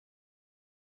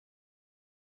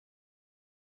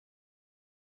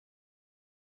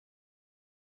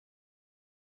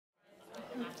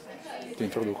Ti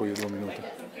introduco io 2 minuti.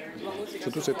 Se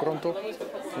tu sei pronto,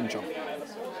 cominciamo.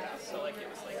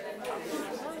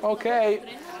 Okay,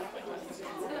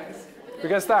 we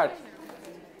can start.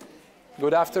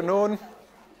 Good afternoon,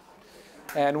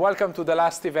 and welcome to the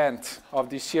last event of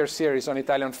this year's series on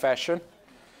Italian fashion.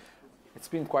 It's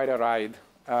been quite a ride.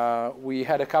 We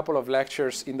had a couple of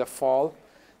lectures in the fall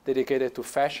dedicated to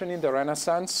fashion in the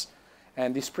Renaissance,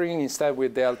 and this spring instead we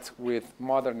dealt with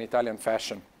modern Italian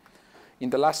fashion. In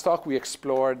the last talk we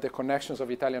explored the connections of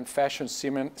Italian fashion,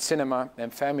 cinema,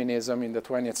 and feminism in the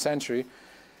 20th century,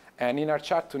 and in our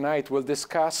chat tonight we'll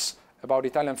discuss about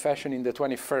Italian fashion in the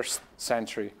 21st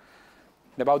century,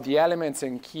 and about the elements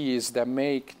and keys that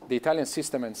make the Italian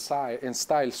system and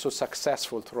style so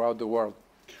successful throughout the world.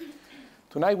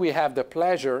 Tonight we have the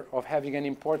pleasure of having an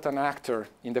important actor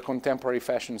in the contemporary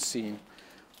fashion scene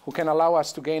who can allow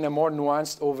us to gain a more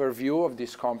nuanced overview of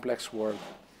this complex world,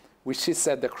 which sits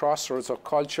at the crossroads of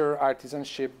culture,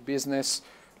 artisanship, business,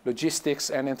 logistics,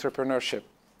 and entrepreneurship.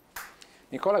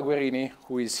 Nicola Guerini,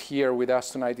 who is here with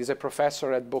us tonight, is a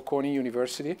professor at Bocconi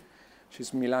University, which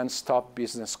is Milan's top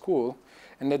business school,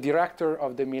 and the director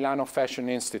of the Milano Fashion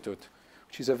Institute,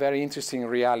 which is a very interesting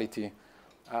reality,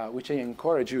 which I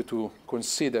encourage you to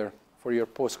consider for your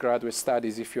postgraduate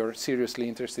studies if you're seriously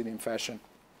interested in fashion.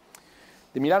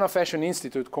 The Milano Fashion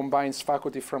Institute combines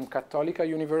faculty from Cattolica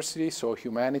University, so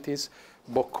humanities,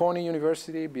 Bocconi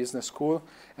University, business school,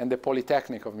 and the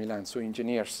Polytechnic of Milan, so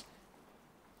engineers.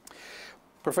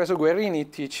 Professor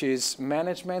Guerini teaches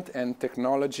management and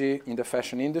technology in the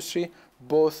fashion industry,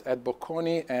 both at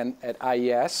Bocconi and at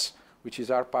IES, which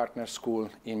is our partner school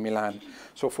in Milan.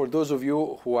 So for those of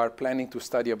you who are planning to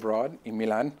study abroad in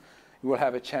Milan, you will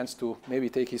have a chance to maybe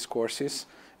take his courses,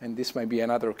 and this might be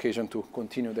another occasion to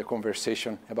continue the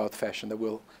conversation about fashion that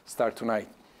will start tonight.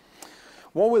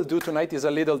 What we'll do tonight is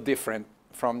a little different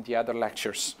from the other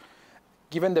lectures.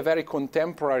 Given the very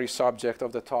contemporary subject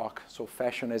of the talk, so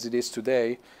fashion as it is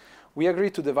today, we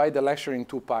agreed to divide the lecture in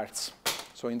 2 parts.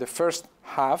 So in the first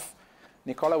half,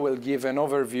 Nicola will give an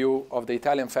overview of the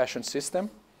Italian fashion system,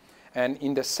 and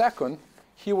in the second,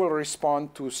 he will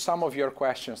respond to some of your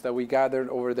questions that we gathered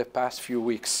over the past few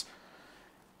weeks.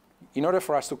 In order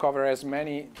for us to cover as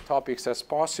many topics as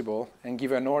possible and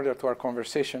give an order to our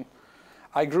conversation,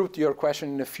 I grouped your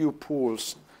question in a few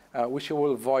pools, which you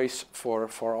will voice for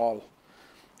all.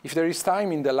 If there is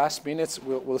time in the last minutes,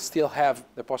 we'll still have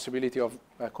the possibility of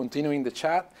continuing the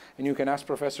chat, and you can ask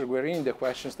Professor Guerini the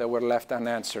questions that were left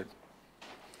unanswered.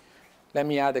 Let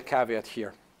me add a caveat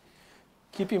here.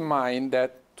 Keep in mind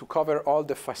that to cover all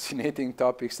the fascinating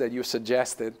topics that you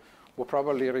suggested will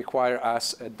probably require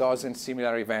us a dozen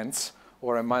similar events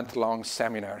or a month-long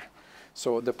seminar.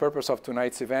 So the purpose of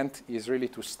tonight's event is really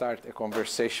to start a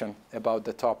conversation about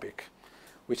the topic,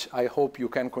 which I hope you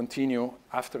can continue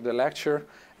after the lecture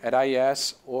at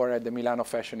IES or at the Milano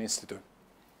Fashion Institute.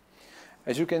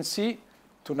 As you can see,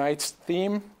 tonight's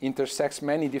theme intersects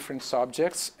many different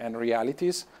subjects and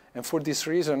realities, and for this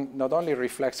reason, not only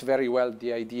reflects very well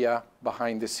the idea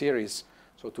behind the series,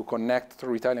 so to connect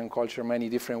through Italian culture many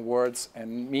different words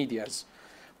and medias,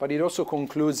 but it also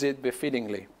concludes it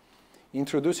befittingly,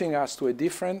 introducing us to a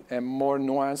different and more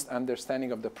nuanced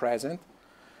understanding of the present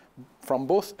from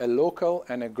both a local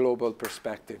and a global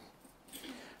perspective.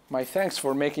 My thanks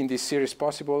for making this series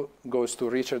possible goes to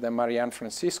Richard and Marianne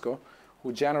Francisco,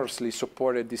 who generously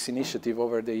supported this initiative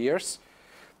over the years,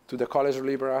 to the College of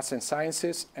Liberal Arts and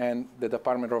Sciences and the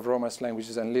Department of Romance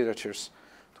Languages and Literatures,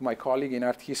 to my colleague in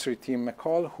Art History, Tim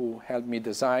McCall, who helped me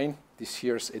design this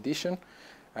year's edition,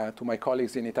 to my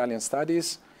colleagues in Italian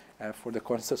Studies for the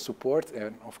constant support,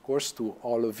 and of course to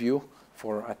all of you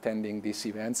for attending these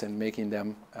events and making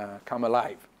them come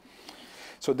alive.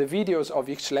 So the videos of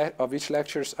each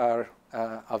lectures are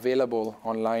available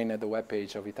online at the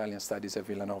webpage of Italian Studies at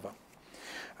Villanova.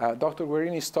 Dr.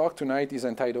 Guerini's talk tonight is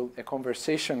entitled A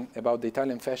Conversation About the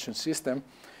Italian Fashion System,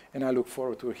 and I look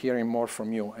forward to hearing more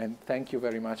from you. And thank you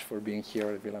very much for being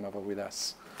here at Villanova with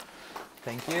us.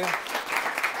 Thank you.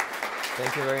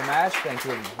 Thank you very much. Thank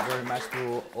you very much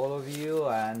to all of you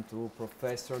and to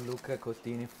Professor Luca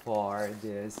Cottini for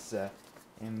this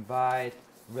invite.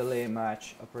 Really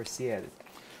much appreciated.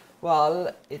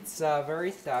 Well, it's a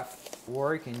very tough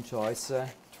working choice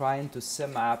trying to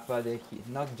sum up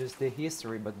not just the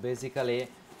history, but basically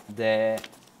the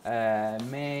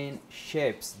main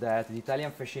shapes that the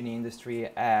Italian fashion industry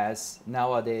has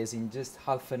nowadays in just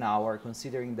half an hour,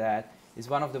 considering that it's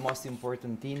one of the most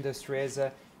important industries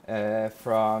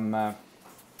from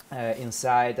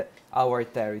inside our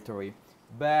territory.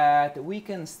 But we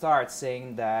can start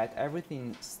saying that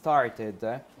everything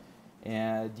started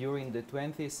during the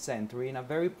 20th century in a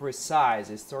very precise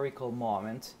historical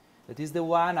moment that is the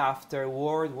one after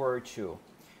World War II.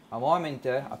 A moment,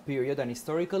 a period, an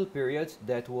historical period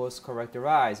that was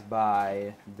characterized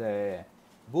by the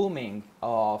booming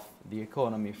of the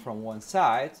economy from one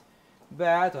side,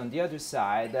 but on the other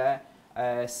side,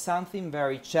 something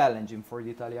very challenging for the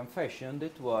Italian fashion,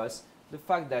 that was the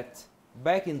fact that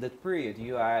back in that period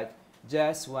you had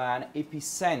just one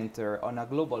epicenter on a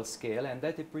global scale, and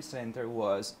that epicenter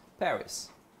was Paris,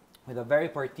 with a very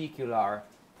particular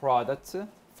product,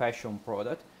 fashion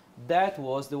product, that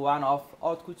was the one of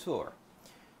haute couture.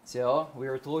 So we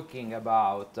are talking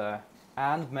about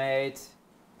handmade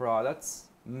products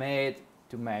made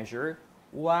to measure,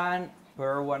 one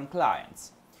per one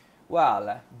clients.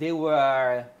 Well, they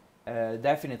were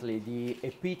definitely the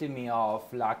epitome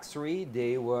of luxury.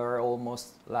 They were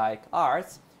almost like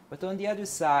art, but on the other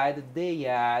side they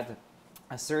had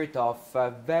a sort of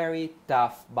very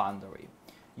tough boundary.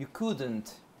 You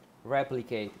couldn't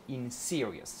replicate in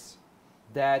series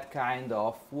that kind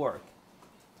of work.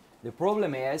 The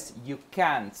problem is you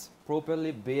can't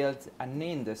properly build an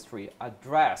industry,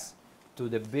 address to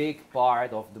the big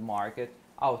part of the market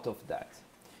out of that.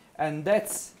 And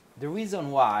that's the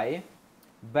reason why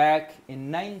back in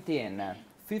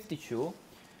 1952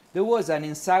 there was an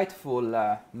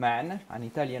insightful man, an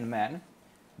Italian man,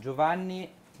 Giovanni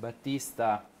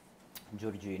Battista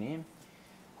Giorgini,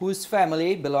 whose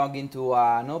family belonging to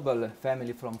a noble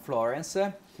family from Florence.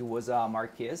 He was a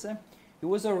Marquess. He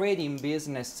was already in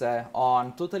business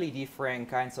on totally different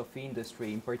kinds of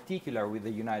industry, in particular with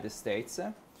the United States.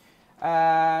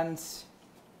 And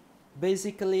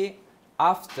basically,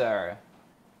 after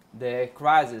the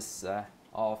crisis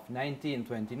of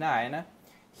 1929,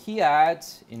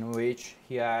 in which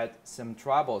he had some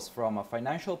troubles from a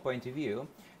financial point of view,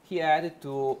 he had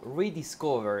to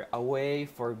rediscover a way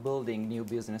for building new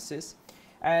businesses.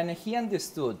 And he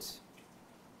understood,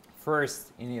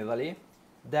 first in Italy,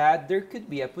 that there could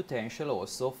be a potential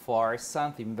also for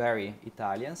something very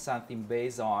Italian, something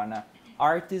based on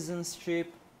artisanship,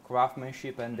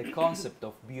 craftsmanship, and the concept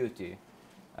of beauty,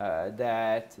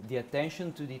 that the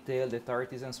attention to detail that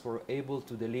artisans were able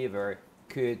to deliver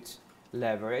could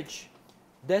leverage.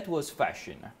 That was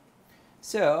fashion.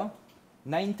 So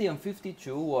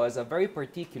 1952 was a very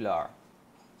particular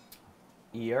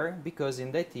year, because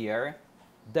in that year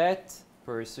that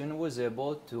person was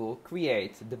able to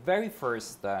create the very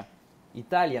first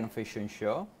Italian fashion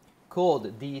show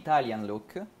called the Italian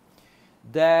Look,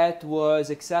 that was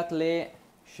exactly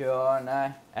shown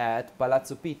at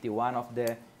Palazzo Pitti, one of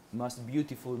the most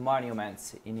beautiful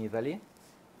monuments in Italy,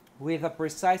 with a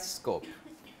precise scope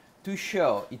to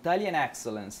show Italian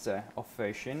excellence of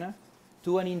fashion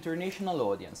to an international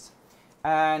audience.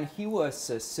 And he was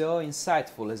so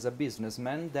insightful as a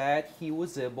businessman that he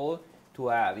was able to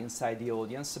have inside the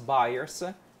audience buyers,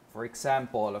 for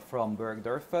example from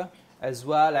Bergdorf, as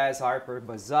well as Harper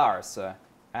Bazaars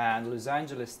and Los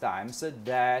Angeles Times,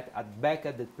 that back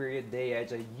at that period they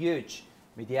had a huge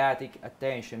mediatic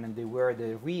attention, and they were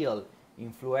the real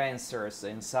influencers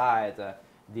inside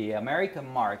the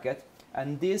American market.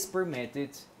 And this permitted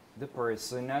the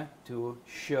person to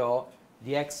show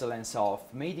the excellence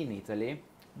of Made in Italy,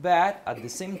 but at the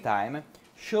same time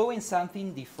showing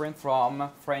something different from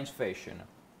French fashion.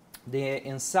 The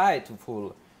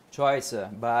insightful choice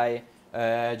by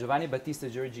Giovanni Battista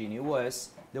Giorgini was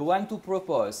the one to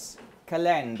propose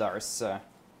calendars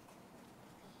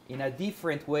in a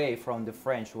different way from the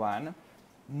French one,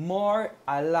 more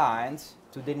aligned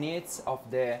to the needs of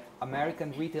the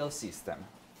American retail system.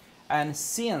 And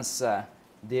since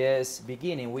this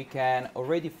beginning, we can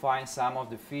already find some of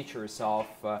the features of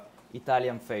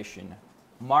Italian fashion.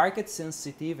 Market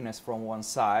sensitiveness from one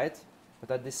side,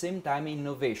 but at the same time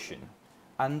innovation,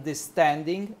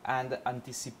 understanding and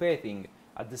anticipating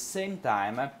at the same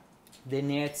time the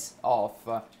needs of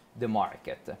the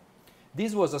market.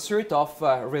 This was a sort of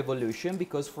revolution,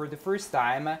 because for the first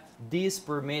time this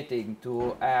permitted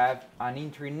to have an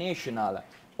international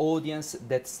audience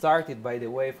that started, by the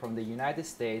way, from the United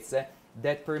States,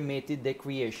 that permitted the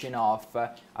creation of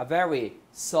a very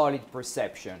solid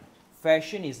perception.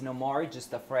 Fashion is no more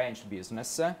just a French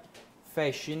business.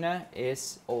 Fashion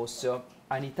is also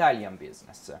an Italian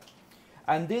business.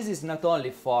 And this is not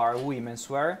only for women's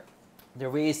wear.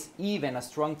 There is even a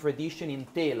strong tradition in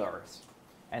tailors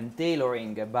and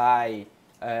tailoring by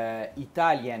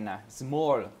Italian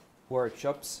small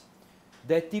workshops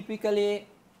that typically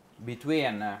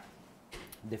between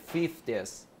the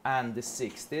 50s and the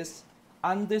 60s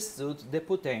understood the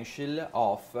potential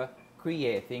of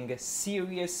creating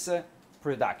serious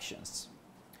productions.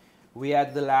 we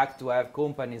had the luck to have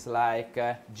companies like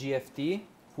GFT,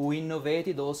 who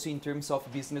innovated also in terms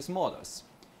of business models.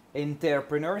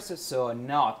 Entrepreneurs, so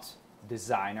not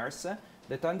designers,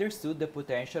 that understood the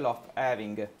potential of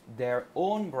having their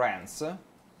own brands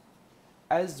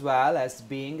as well as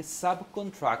being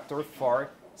subcontractor for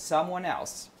someone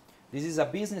else. This is a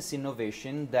business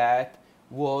innovation that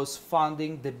was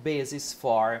founding the basis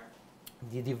for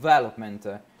the development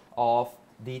of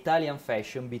the Italian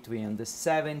fashion between the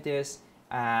 70s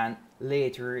and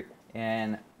later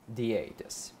in the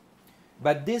 80s.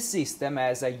 But this system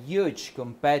has a huge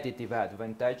competitive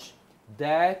advantage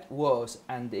that was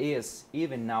and is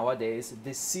even nowadays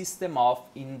the system of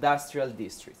industrial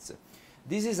districts.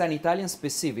 This is an Italian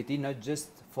specificity, not just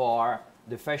for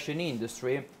the fashion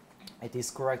industry, it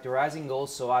is characterizing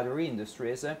also other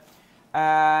industries,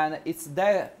 and it's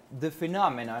the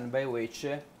phenomenon by which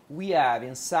we have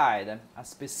inside a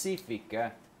specific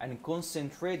and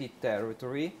concentrated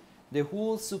territory the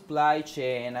whole supply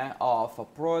chain of a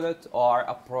product or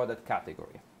a product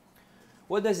category.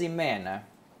 What does it mean?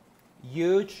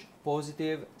 Huge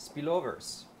positive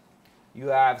spillovers. You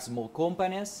have small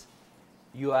companies,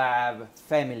 you have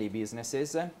family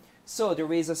businesses, so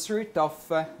there is a sort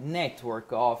of network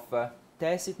of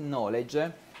tacit knowledge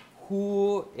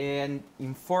who in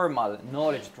informal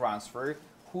knowledge transfer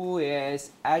who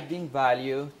is adding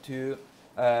value to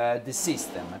the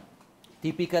system.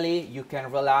 Typically, you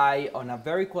can rely on a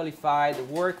very qualified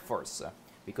workforce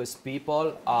because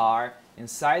people are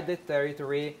inside the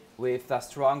territory with a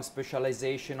strong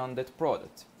specialization on that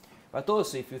product. But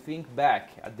also, if you think back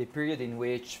at the period in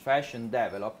which fashion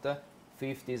developed,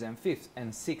 50s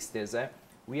and 60s,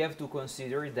 we have to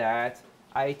consider that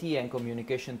IT and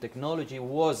communication technology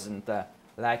wasn't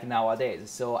like nowadays.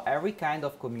 So every kind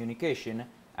of communication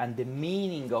and the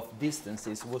meaning of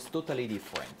distances was totally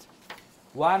different.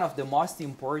 One of the most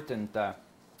important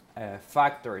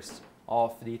factors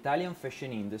of the Italian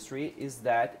fashion industry is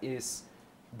that it is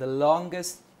the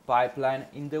longest pipeline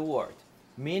in the world,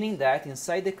 meaning that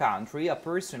inside the country a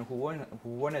person who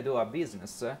want to do a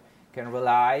business can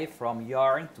rely from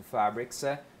yarn to fabrics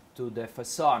to the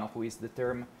façon, who is the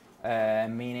term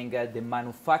meaning the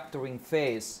manufacturing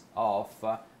phase of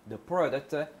the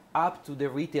product, up to the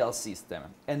retail system.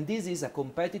 And this is a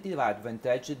competitive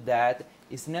advantage that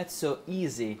is not so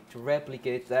easy to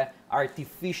replicate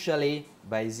artificially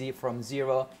from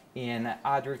zero in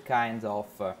other kinds of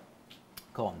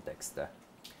context.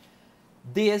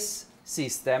 This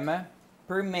system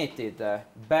permitted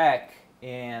back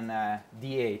in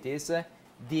the 80s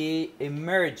the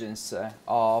emergence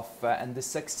of and the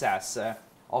success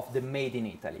of the Made in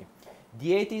Italy.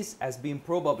 The 80s has been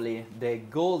probably the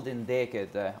golden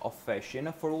decade of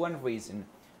fashion for one reason.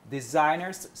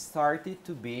 Designers started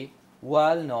to be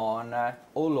well known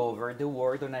all over the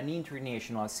world on an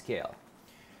international scale.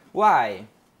 Why?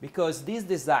 Because these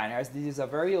designers, this is a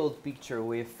very old picture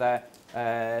with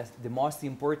the most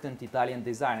important Italian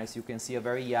designers. You can see a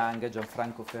very young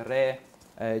Gianfranco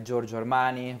Ferré, Giorgio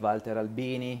Armani, Walter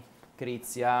Albini,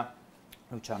 Crizia,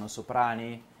 Luciano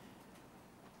Soprani.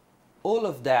 All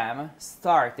of them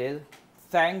started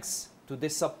thanks to the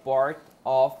support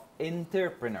of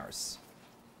entrepreneurs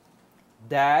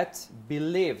that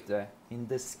believed in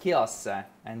the skills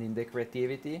and in the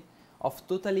creativity of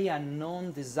totally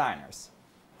unknown designers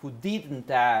who didn't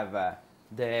have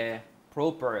the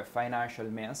proper financial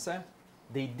means,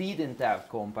 they didn't have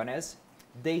companies,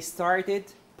 they started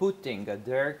putting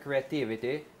their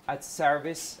creativity at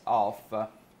service of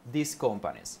these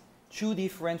companies. Two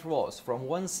different roles. From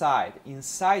one side,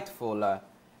 insightful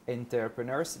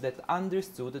entrepreneurs that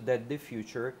understood that the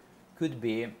future could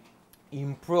be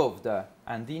improved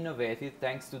and innovated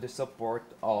thanks to the support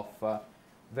of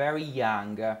very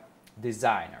young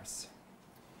designers.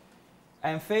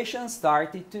 And fashion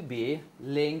started to be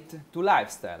linked to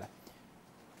lifestyle.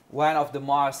 One of the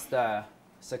most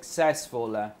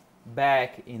successful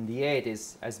back in the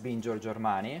 80s has been Giorgio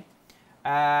Armani.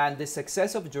 And the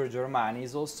success of Giorgio Armani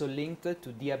is also linked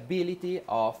to the ability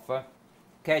of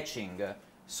catching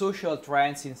social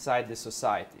trends inside the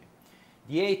society.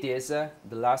 The 80s,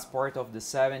 the last part of the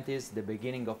 70s, the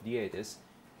beginning of the 80s,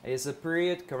 is a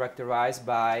period characterized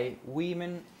by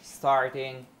women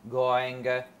starting, going,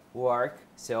 work.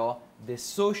 So the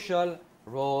social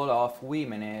role of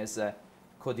women is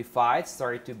codified,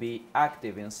 started to be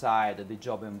active inside the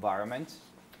job environment.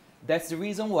 That's the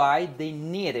reason why they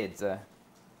needed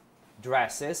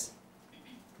dresses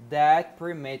that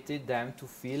permitted them to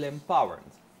feel empowered.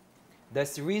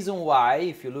 That's the reason why,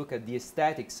 if you look at the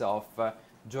aesthetics of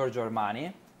Giorgio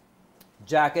Armani,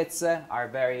 jackets are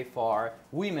very, for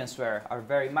women's wear, are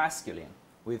very masculine.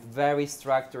 with very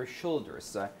structured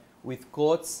shoulders, with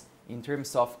coats in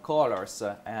terms of colors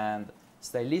and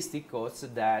stylistic coats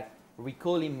that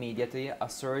recall immediately a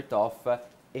sort of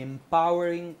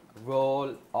empowering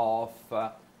role of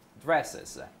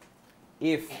dresses.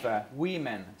 If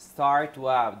women start to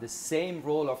have the same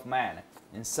role of men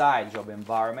inside job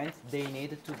environment, they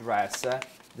need to dress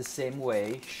the same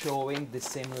way, showing the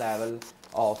same level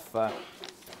of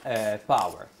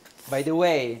power. By the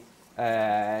way,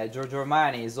 Giorgio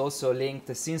Armani is also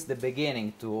linked since the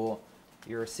beginning to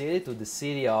your city, to the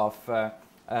city of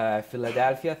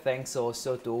Philadelphia, thanks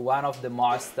also to one of the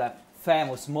most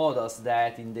famous models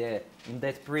that in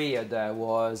that period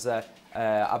was a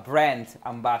brand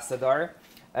ambassador,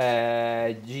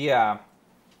 Gia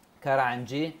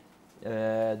Carangi.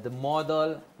 The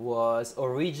model was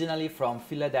originally from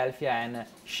Philadelphia, and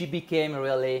she became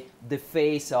really the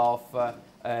face of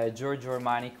Giorgio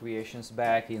Armani creations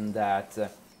back in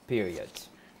that period.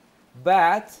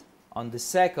 But on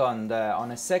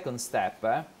a second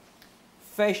step,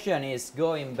 fashion is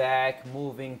going back,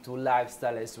 moving to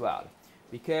lifestyle as well,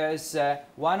 because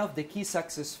one of the key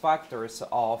success factors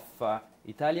of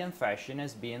Italian fashion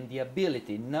has been the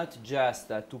ability not just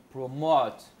to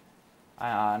promote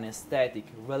an aesthetic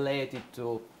related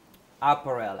to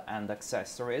apparel and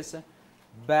accessories,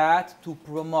 but to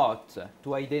promote,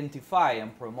 to identify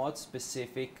and promote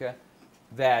specific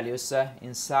values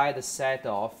inside a set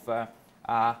of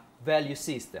a value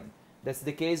system. That's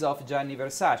the case of Gianni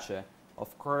Versace.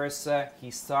 Of course, he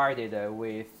started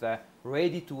with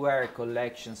ready-to-wear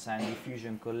collections and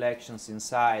diffusion collections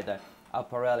inside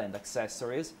apparel and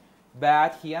accessories,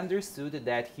 but he understood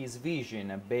that his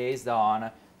vision, based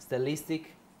on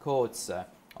stylistic codes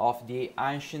of the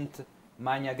ancient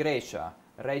Magna Graecia,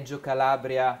 Reggio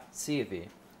Calabria city,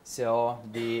 so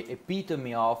the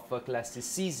epitome of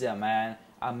classicism and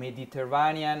a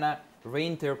Mediterranean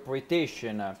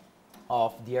reinterpretation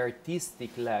of the artistic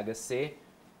legacy,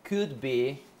 could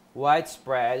be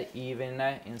widespread even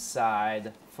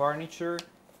inside furniture,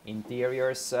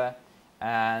 interiors,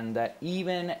 and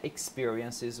even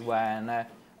experiences when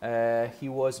he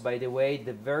was, by the way,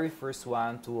 the very first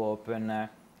one to open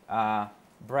a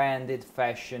branded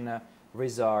fashion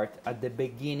resort at the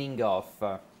beginning of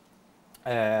the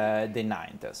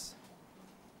 90s.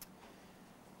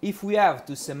 If we have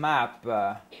to sum up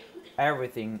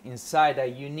everything inside a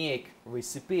unique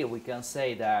recipe, we can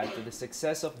say that the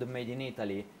success of the Made in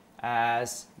Italy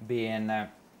has been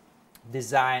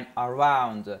designed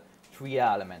around three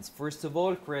elements. First of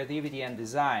all, creativity and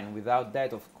design. Without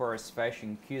that, of course,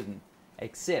 fashion couldn't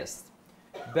exist.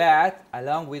 But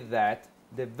along with that,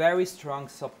 the very strong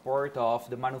support of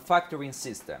the manufacturing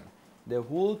system, the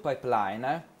whole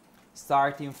pipeline,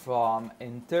 starting from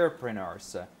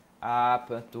entrepreneurs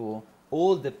up to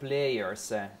all the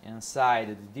players inside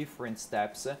the different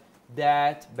steps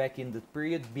that back in the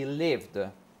period believed,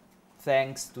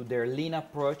 thanks to their lean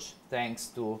approach, thanks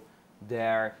to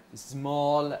their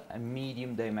small and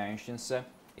medium dimensions,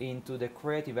 into the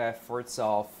creative efforts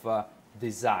of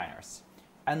designers.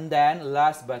 And then,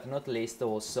 last but not least,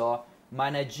 also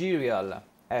managerial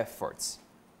efforts.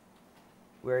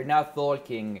 We're not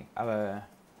talking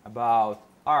about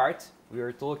art, we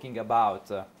are talking about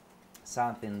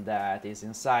something that is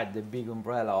inside the big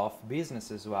umbrella of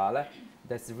business as well.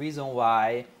 That's the reason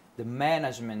why the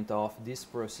management of these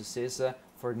processes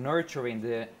for nurturing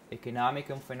the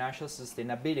economic and financial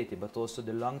sustainability, but also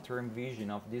the long-term vision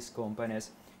of these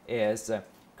companies is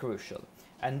crucial.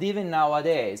 And even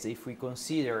nowadays, if we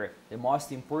consider the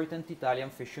most important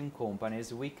Italian fashion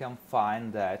companies, we can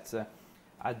find that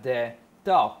at the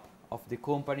top of the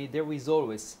company there is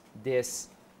always this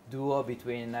duo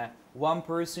between one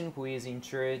person who is in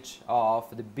charge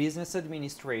of the business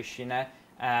administration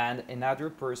and another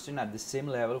person at the same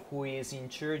level who is in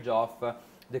charge of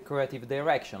the creative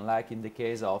direction, like in the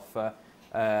case of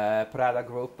Prada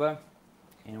Group,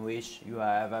 in which you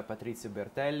have Patrizio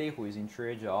Bertelli, who is in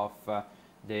charge of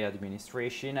the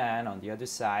administration, and on the other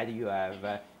side you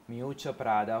have Miuccia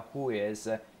Prada, who is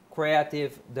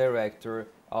creative director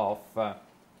of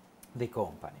the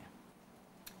company.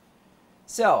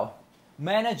 So,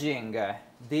 managing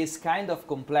this kind of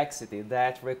complexity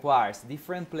that requires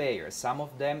different players, some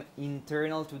of them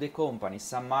internal to the company,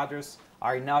 some others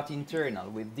are not internal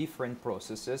with different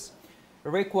processes,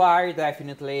 require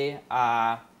definitely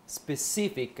a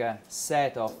specific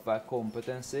set of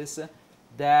competencies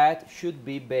that should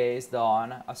be based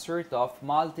on a sort of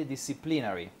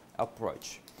multidisciplinary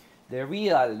approach. The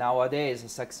real nowadays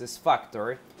success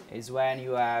factor is when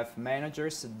you have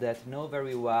managers that know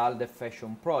very well the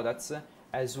fashion products,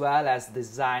 as well as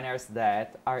designers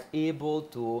that are able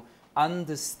to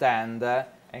understand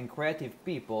and creative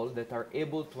people that are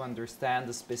able to understand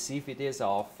the specificities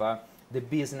of the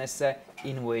business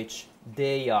in which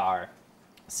they are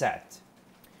set.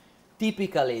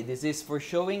 Typically, this is for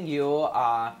showing you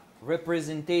a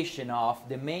representation of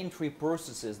the main three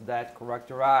processes that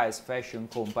characterize fashion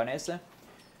companies.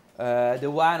 The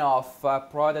one of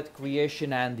product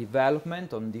creation and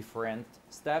development on different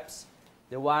steps,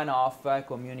 the one of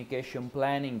communication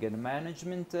planning and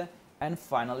management, and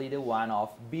finally the one of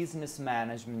business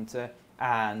management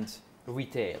and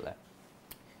retail.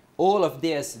 All of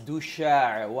these do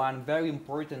share one very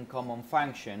important common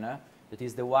function, that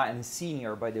is the one, and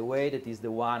senior by the way, that is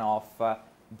the one of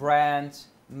brand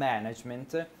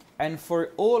management. And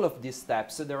for all of these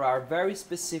steps there are very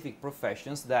specific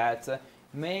professions that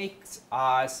makes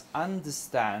us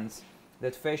understand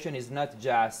that fashion is not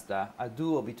just a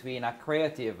duo between a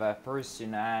creative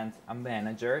person and a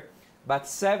manager, but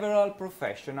several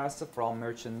professionals, from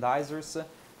merchandisers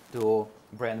to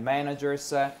brand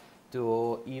managers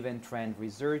to even trend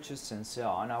researchers and so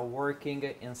on, are working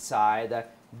inside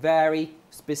very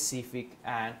specific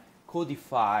and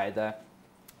codified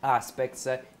aspects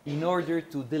in order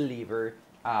to deliver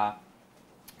a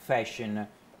fashion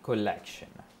collection.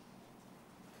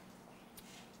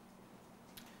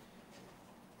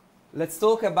 Let's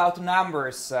talk about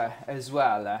numbers as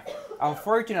well.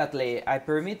 Unfortunately, I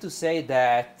permit to say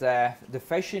that the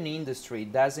fashion industry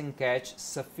doesn't catch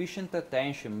sufficient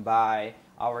attention by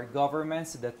our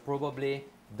governments, that probably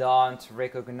don't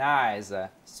recognize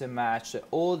so much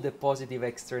all the positive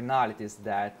externalities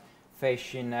that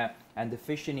fashion and the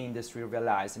fashion industry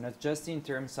realize, not just in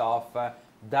terms of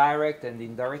direct and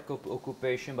indirect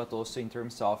occupation, but also in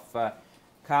terms of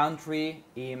country,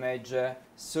 image,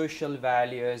 social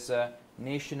values,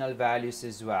 national values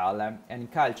as well,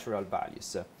 and cultural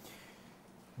values.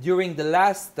 During the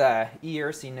last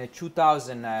years, in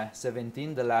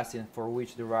 2017, the last year for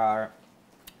which there are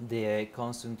the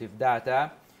consultative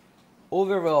data,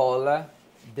 overall,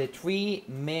 the three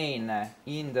main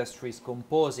industries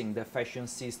composing the fashion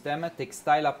system,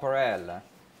 textile apparel,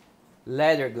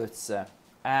 leather goods,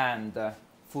 and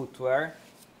footwear,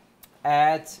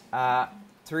 had a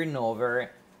turnover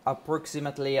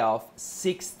approximately of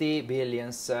 60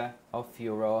 billion of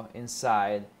euro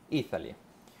inside Italy.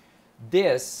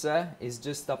 This is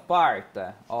just a part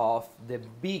of the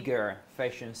bigger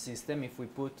fashion system. If we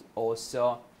put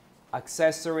also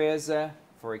accessories,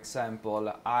 for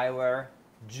example, eyewear,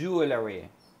 jewelry,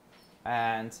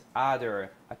 and other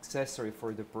accessory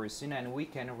for the person, and we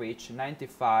can reach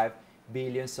 95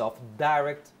 billion of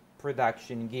direct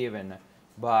production given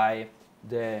by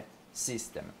the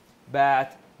system.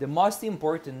 But the most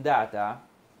important data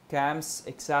comes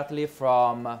exactly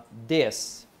from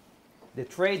this, the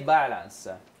trade balance,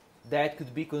 that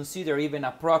could be considered even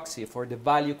a proxy for the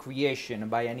value creation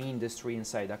by an industry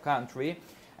inside a country.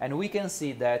 And we can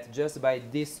see that just by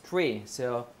these three,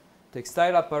 so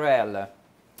textile apparel,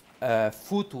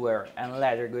 footwear and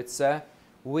leather goods,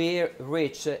 we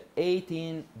reach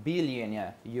 18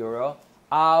 billion euro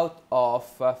out of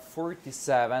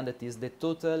 47, that is the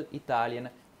total Italian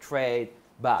trade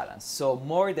balance. So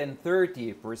more than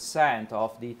 30%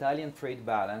 of the Italian trade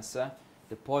balance,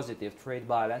 the positive trade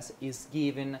balance, is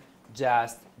given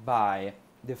just by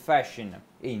the fashion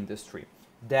industry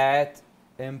that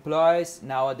employs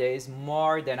nowadays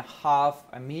more than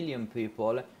 500,000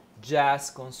 people,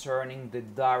 just concerning the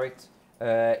direct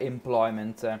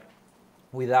employment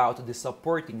without the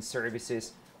supporting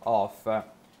services of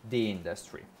the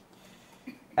industry.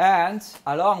 And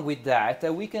along with that,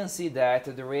 we can see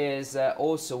that there is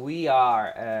also, we are,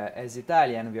 as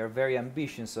Italian, we are very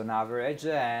ambitious on average,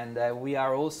 and we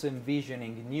are also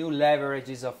envisioning new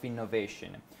leverages of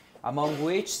innovation, among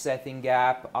which setting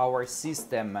up our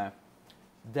system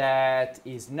that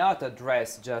is not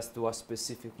addressed just to a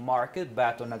specific market,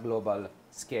 but on a global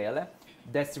scale.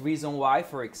 That's the reason why,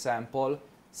 for example,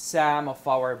 some of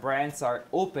our brands are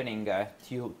opening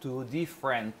to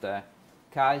different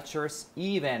cultures,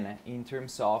 even in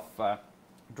terms of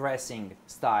dressing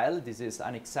style. This is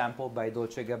an example by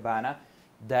Dolce & Gabbana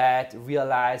that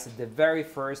realized the very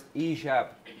first hijab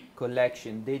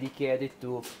collection dedicated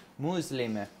to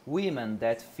Muslim women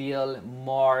that feel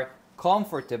more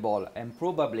comfortable, and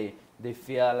probably they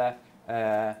feel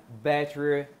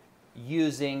better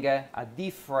using a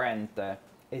different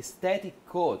aesthetic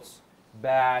codes.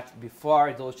 But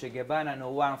before Dolce & Gabbana,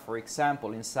 no one, for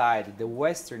example, inside the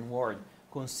Western world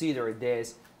consider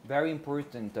this very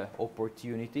important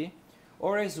opportunity,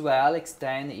 or as well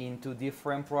extend into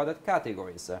different product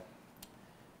categories.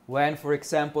 When, for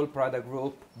example, Prada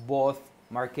Group bought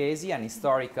Marchesi, an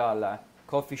historical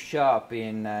coffee shop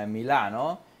in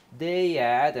Milano, they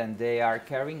had and they are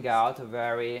carrying out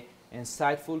very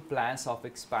insightful plans of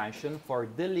expansion for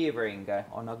delivering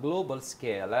on a global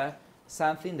scale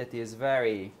something that is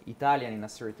very Italian in a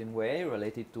certain way,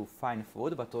 related to fine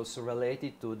food, but also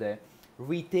related to the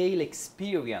retail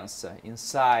experience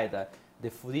inside the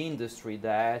food industry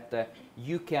that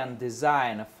you can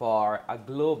design for a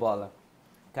global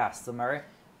customer,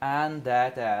 and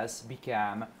that has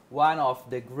become one of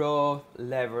the growth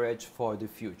leverage for the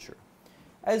future,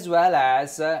 as well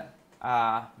as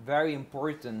a very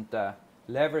important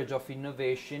leverage of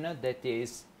innovation that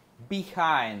is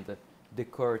behind the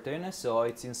curtain, so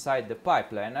it's inside the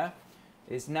pipeline.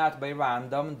 It's not by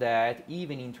random that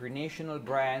even international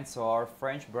brands or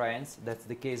French brands, that's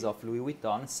the case of Louis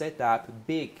Vuitton, set up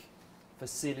big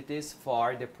facilities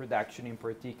for the production in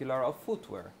particular of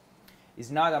footwear. It's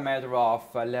not a matter of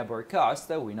labor cost.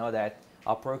 We know that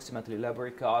approximately labor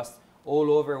costs all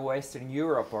over Western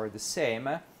Europe are the same.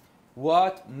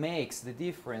 What makes the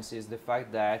difference is the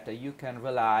fact that you can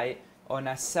rely on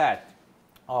a set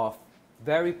of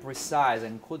very precise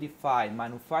and codified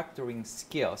manufacturing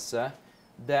skills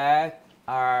that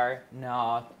are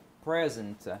not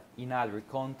present in other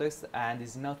contexts and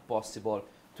is not possible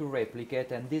to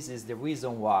replicate, and this is the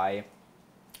reason why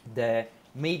the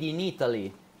Made in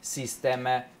Italy system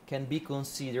can be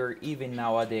considered even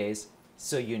nowadays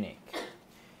so unique.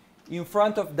 In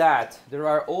front of that, there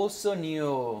are also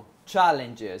new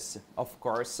challenges, of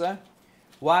course.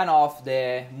 One of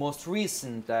the most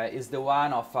recent is the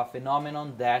one of a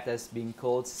phenomenon that has been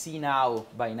called see now,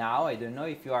 buy now. I don't know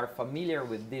if you are familiar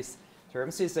with this term.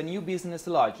 It's a new business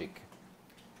logic.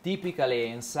 Typically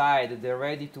inside the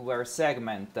ready-to-wear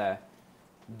segment,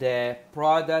 the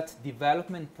product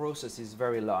development process is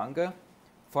very long.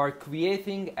 For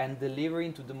creating and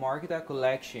delivering to the market a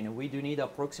collection, we do need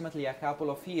approximately a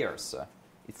couple of years.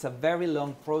 It's a very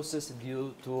long process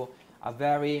due to a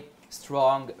very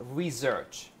strong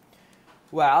research.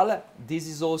 Well, this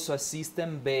is also a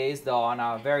system based on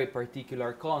a very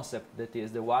particular concept, that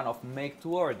is the one of make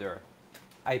to order.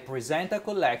 I present a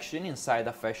collection inside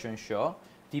a fashion show,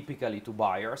 typically to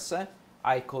buyers.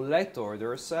 I collect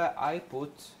orders, I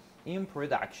put in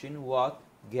production what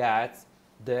gets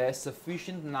the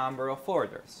sufficient number of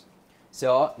orders.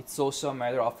 So it's also a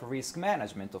matter of risk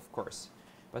management, of course.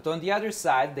 But on the other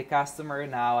side, the customer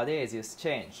nowadays is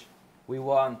changed. We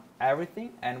want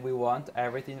everything, and we want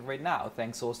everything right now,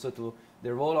 thanks also to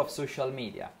the role of social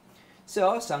media.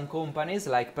 So some companies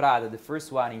like Prada, the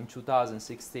first one in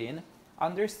 2016,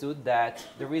 understood that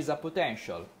there is a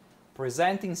potential.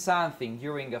 Presenting something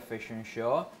during a fashion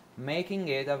show, making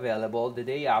it available the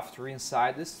day after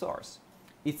inside the stores.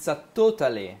 It's a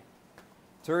total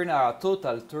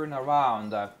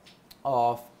turnaround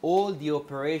of all the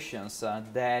operations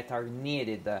that are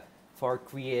needed for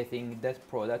creating that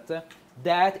product,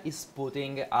 that is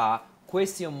putting a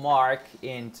question mark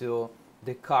into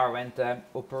the current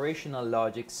operational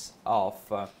logics of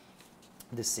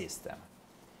the system.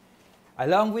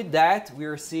 Along with that, we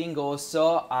are seeing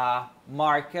also a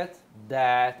market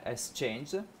that has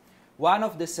changed. One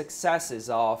of the successes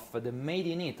of the Made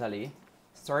in Italy,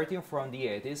 starting from the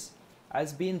 80s,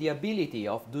 has been the ability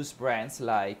of those brands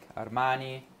like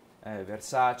Armani,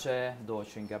 Versace,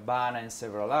 Dolce & Gabbana, and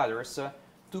several others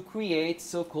to create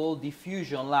so-called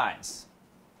diffusion lines.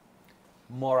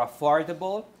 More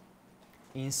affordable,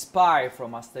 inspired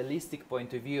from a stylistic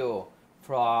point of view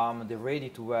from the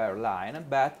ready-to-wear line,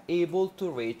 but able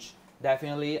to reach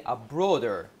definitely a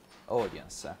broader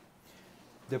audience.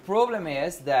 The problem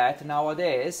is that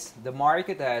nowadays the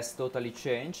market has totally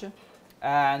changed,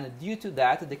 and due to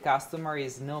that the customer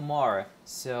is no more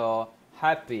so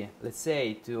happy, let's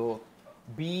say, to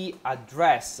be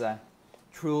addressed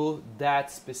through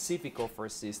that specific offer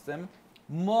system.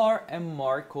 More and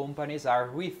more companies are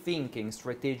rethinking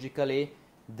strategically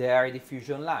their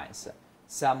diffusion lines.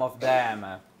 Some of them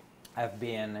have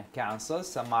been cancelled,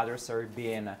 some others are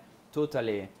being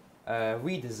totally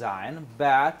redesigned,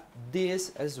 but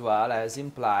this as well has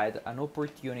implied an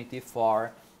opportunity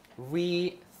for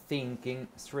rethinking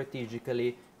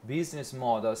strategically business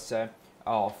models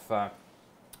of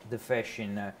the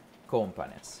fashion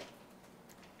companies,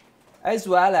 as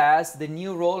well as the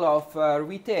new role of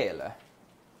retail.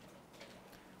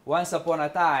 Once upon a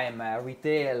time,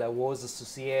 retail was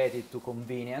associated to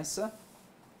convenience.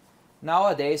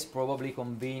 Nowadays, probably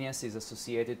convenience is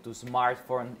associated to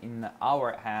smartphone in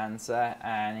our hands,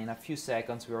 and in a few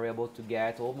seconds we are able to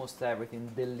get almost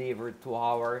everything delivered to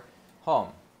our home.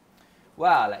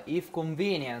 Well, if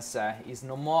convenience is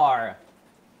no more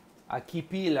a key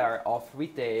pillar of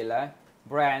retail,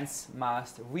 brands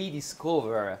must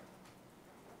rediscover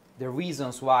the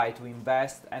reasons why to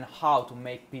invest and how to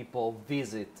make people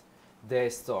visit the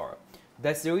store.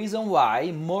 That's the reason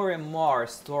why more and more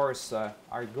stores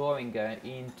are going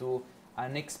into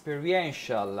an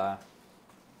experiential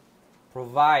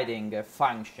providing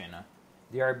function.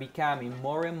 They are becoming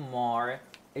more and more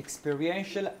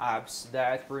experiential apps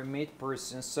that permit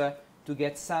persons to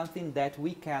get something that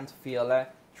we can't feel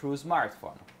through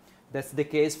smartphone. That's the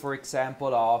case, for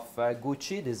example, of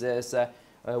Gucci. This is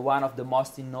one of the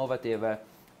most innovative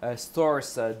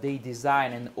stores they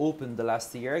designed and opened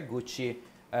last year, Gucci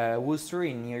Worcester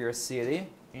in New York City,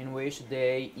 in which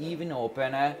they even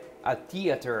open a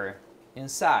theater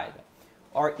inside.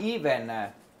 Or even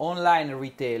online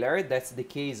retailer, that's the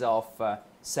case of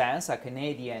Sense, a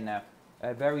Canadian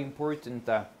very important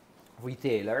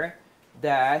retailer,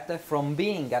 that from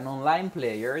being an online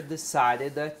player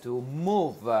decided to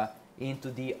move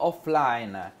into the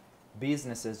offline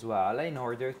business as well in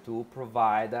order to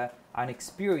provide an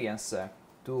experience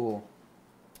to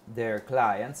their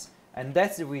clients. And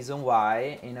that's the reason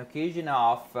why, in occasion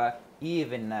of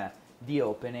even the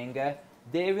opening,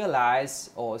 they realize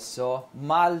also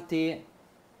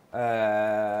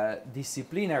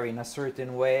multi-disciplinary in a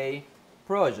certain way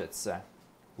projects.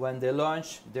 When they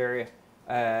launched their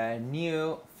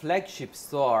new flagship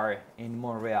store in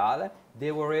Montreal,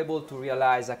 they were able to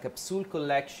realize a capsule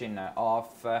collection of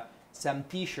some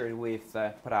t-shirts with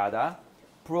Prada,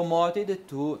 promoted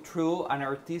through an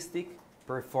artistic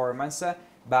performance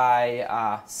by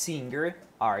a singer,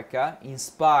 Arca,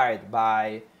 inspired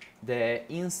by the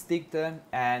instinct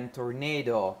and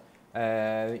tornado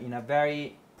in a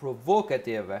very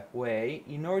provocative way,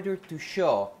 in order to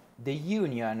show the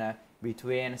union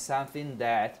between something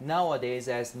that nowadays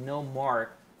has no more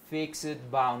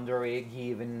fixed boundary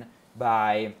given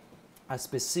by a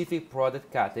specific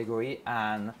product category,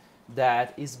 and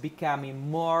that is becoming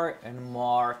more and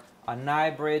more an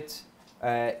hybrid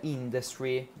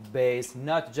industry based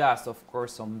not just, of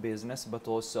course, on business, but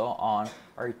also on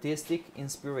artistic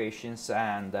inspirations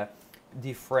and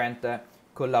different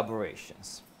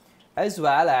collaborations. As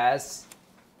well as,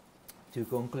 to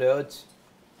conclude,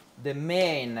 the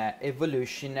main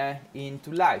evolution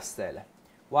into lifestyle.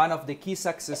 One of the key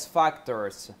success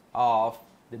factors of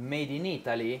the Made in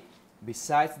Italy,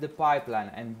 besides the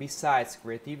pipeline and besides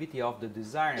creativity of the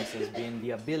designers, has been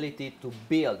the ability to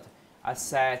build a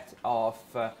set of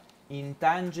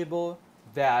intangible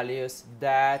values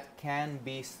that can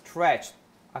be stretched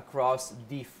across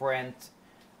different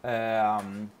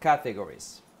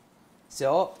categories.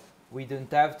 So we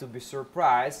don't have to be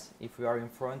surprised if we are in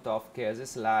front of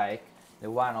cases like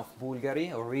the one of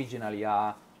Bulgari, originally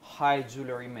a high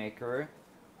jewelry maker,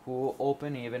 who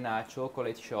opened even a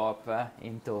chocolate shop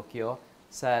in Tokyo,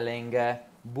 selling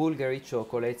Bulgari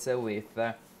chocolates with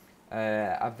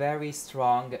a very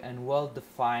strong and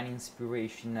well-defined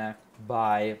inspiration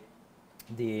by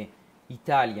the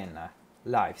Italian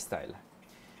lifestyle.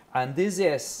 And this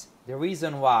is the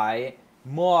reason why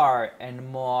more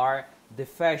and more the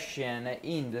fashion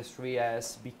industry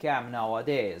has become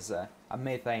nowadays a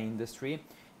meta industry,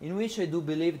 in which I do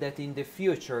believe that in the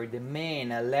future the main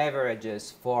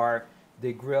leverages for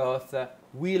the growth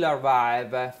will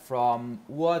arrive from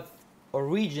what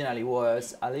originally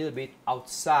was a little bit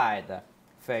outside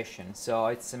fashion. So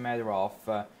it's a matter of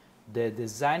the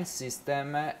design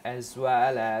system as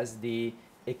well as the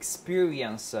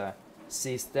experience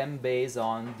system based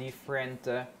on different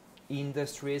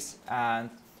industries and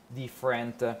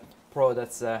different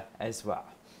products as well.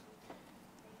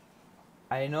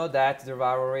 I know that there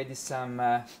are already some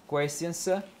questions,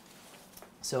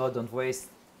 so don't waste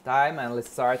time and let's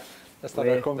start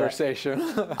our conversation.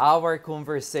 Our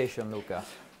conversation, Luca.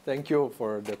 Thank you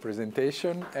for the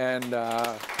presentation, and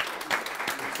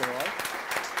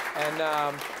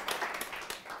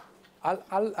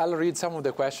I'll read some of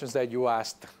the questions that you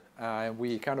asked.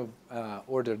 We kind of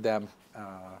ordered them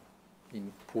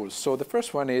in pools. So the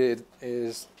first one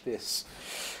is this.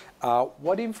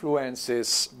 What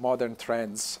influences modern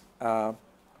trends?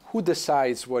 Who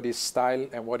decides what is style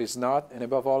and what is not? And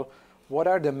above all, what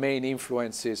are the main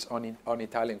influences on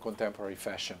Italian contemporary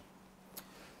fashion?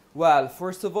 Well,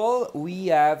 first of all, we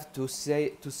have to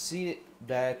say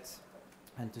that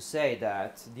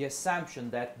the assumption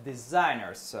that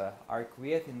designers are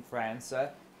creating trends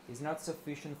is not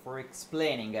sufficient for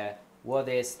explaining what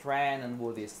is trend and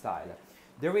what is style.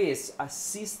 There is a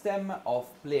system of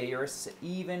players,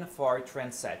 even for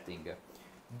trend setting,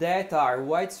 that are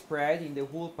widespread in the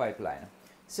whole pipeline.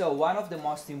 So one of the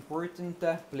most important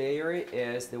players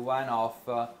is the one of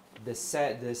the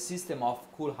system of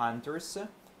cool hunters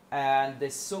and the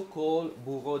so-called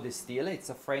bureau de style. It's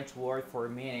a French word for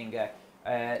meaning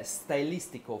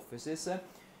stylistic offices.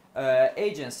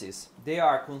 Agencies, they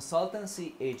are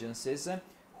consultancy agencies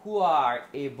who are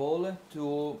able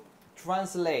to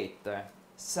translate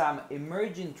some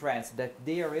emerging trends that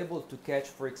they are able to catch,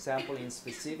 for example, in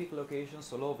specific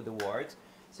locations all over the world.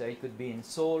 So it could be in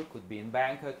Seoul, could be in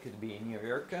Bangkok, could be in New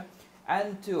York,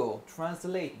 and to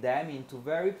translate them into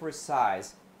very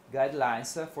precise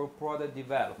guidelines for product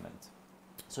development.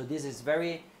 So this is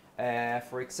very,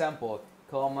 for example,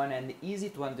 common and easy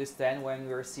to understand when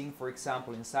we are seeing, for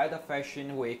example, inside a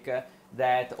fashion week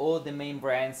that all the main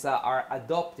brands are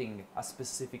adopting a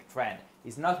specific trend.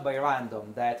 It's not by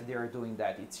random that they are doing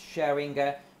that. It's sharing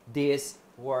this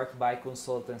work by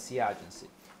consultancy agency.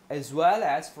 As well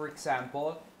as, for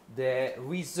example, the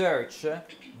research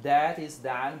that is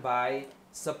done by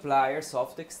suppliers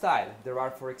of textile. There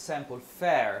are, for example,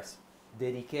 fairs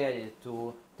dedicated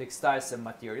to textiles and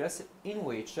materials in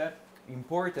which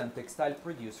important textile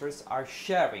producers are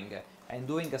sharing and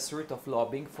doing a sort of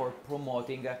lobbying for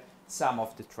promoting some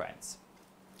of the trends.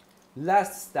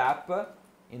 Last step,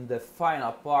 in the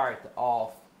final part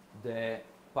of the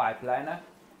pipeline,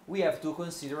 we have to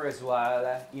consider as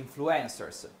well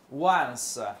influencers.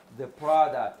 Once the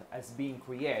product has been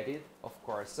created, of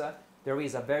course, there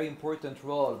is a very important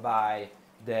role by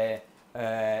the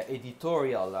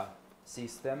editorial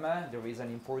system. There is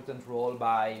an important role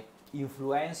by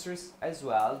influencers as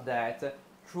well that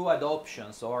through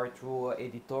adoptions or through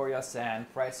editorials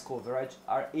and press coverage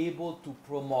are able to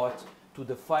promote to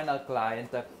the final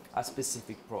client a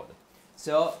specific product.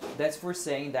 So that's for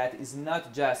saying that it's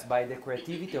not just by the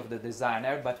creativity of the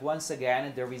designer, but once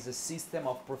again there is a system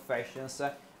of professions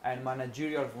and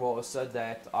managerial roles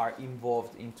that are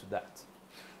involved into that.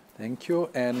 Thank you.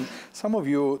 And some of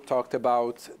you talked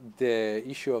about the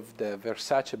issue of the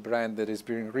Versace brand that is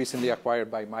being recently acquired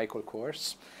by Michael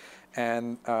Kors.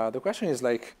 And the question is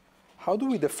like, how do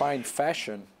we define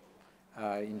fashion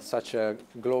in such a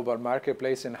global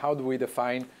marketplace, and how do we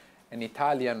define an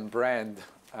Italian brand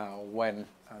when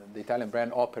the Italian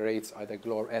brand operates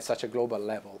at such a global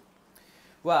level?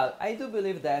 Well, I do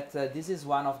believe that this is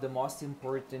one of the most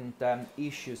important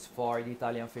issues for the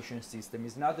Italian fashion system.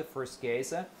 It's not the first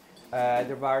case.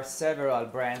 There are several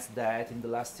brands that in the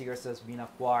last years has been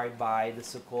acquired by the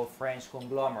so-called French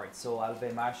conglomerates, so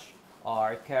LVMH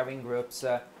or Kering groups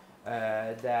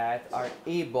that are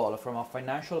able, from a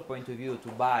financial point of view, to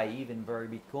buy even very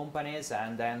big companies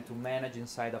and then to manage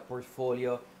inside a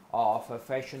portfolio of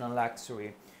fashion and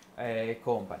luxury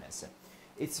companies.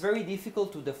 It's very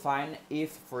difficult to define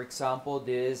if, for example,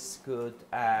 this could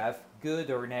have good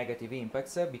or negative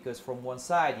impacts because from one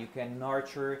side you can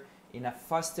nurture in a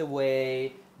faster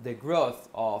way the growth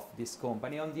of this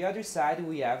company. On the other side,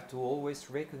 we have to always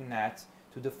recognize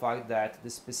to the fact that the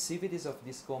specificities of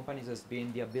these companies has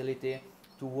been the ability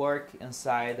to work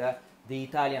inside the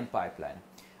Italian pipeline.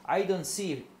 I don't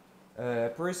see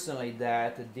personally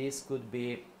that this could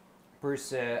be per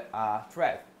se a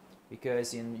threat,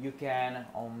 because you can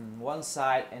on one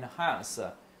side enhance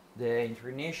the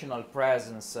international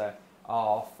presence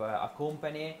of a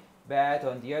company, but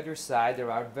on the other side there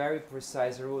are very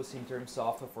precise rules in terms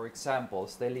of, for example,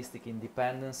 stylistic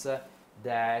independence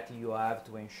that you have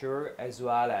to ensure, as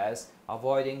well as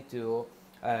avoiding to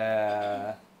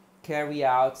carry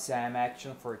out some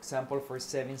action, for example, for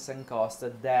saving some cost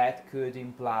that could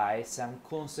imply some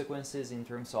consequences in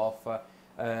terms of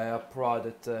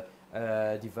product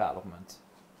development.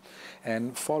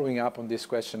 And following up on this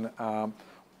question,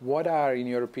 what are, in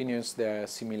your opinions, the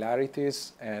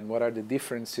similarities and what are the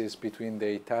differences between the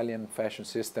Italian fashion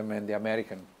system and the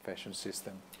American fashion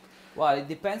system? Well, it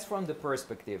depends from the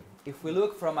perspective. If we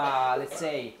look from a, let's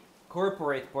say,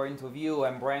 corporate point of view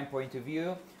and brand point of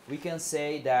view, we can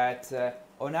say that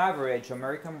on average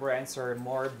American brands are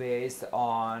more based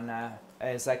on,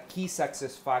 as a key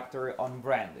success factor, on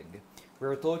branding.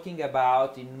 We're talking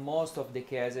about, in most of the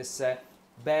cases,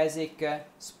 basic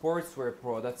sportswear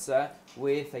products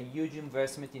with a huge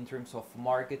investment in terms of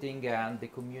marketing and the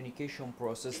communication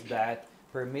process that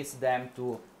permits them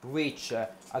to reach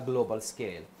a global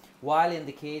scale. While in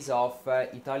the case of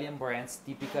Italian brands,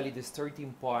 typically the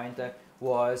starting point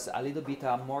was a little bit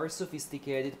a more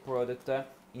sophisticated product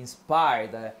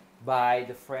inspired by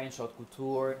the French haute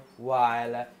couture,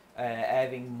 while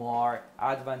having more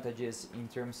advantages in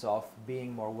terms of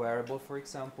being more wearable, for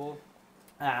example.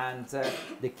 And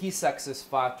the key success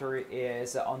factor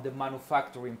is on the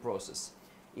manufacturing process.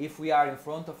 If we are in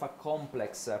front of a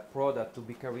complex product to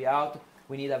be carried out,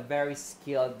 we need a very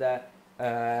skilled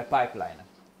pipeline.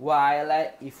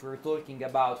 While if we're talking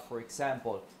about, for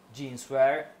example,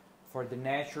 jeanswear, for the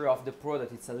nature of the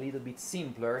product, it's a little bit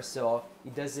simpler, so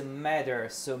it doesn't matter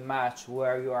so much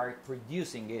where you are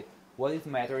producing it. What it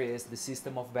matters is the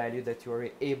system of value that you are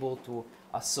able to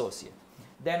associate.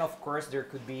 Then, of course, there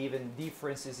could be even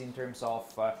differences in terms of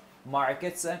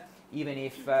markets, even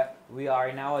if we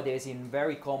are nowadays in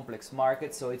very complex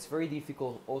markets, so it's very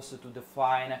difficult also to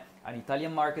define an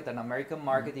Italian market, an American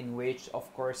market, in which,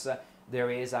 of course,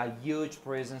 there is a huge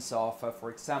presence of,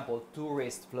 for example,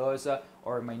 tourist flows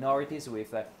or minorities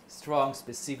with strong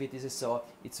specificities. So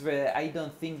it's very, I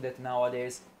don't think that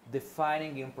nowadays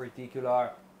defining in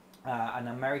particular an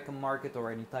American market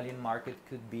or an Italian market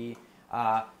could be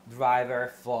a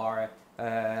driver for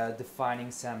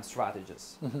defining some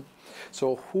strategies.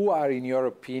 So who are, in your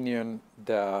opinion,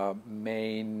 the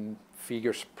main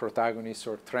figures, protagonists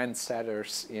or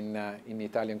trendsetters in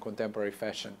Italian contemporary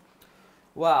fashion?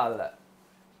 Well,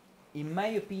 in my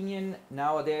opinion,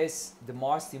 nowadays the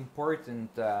most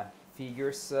important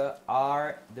figures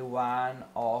are the one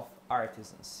of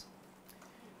artisans.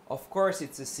 Of course,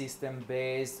 it's a system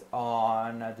based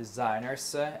on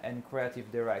designers and creative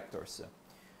directors.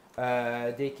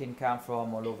 They can come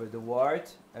from all over the world,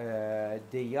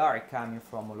 they are coming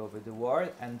from all over the world,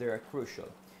 and they are crucial.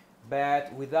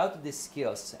 But without the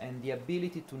skills and the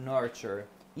ability to nurture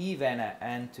even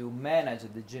and to manage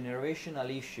the generational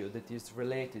issue that is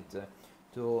related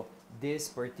to these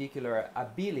particular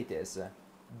abilities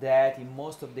that in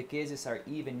most of the cases are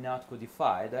even not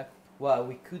codified, well,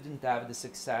 we couldn't have the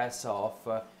success of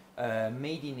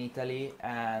made in Italy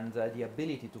and the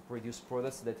ability to produce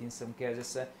products that in some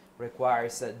cases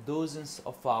requires dozens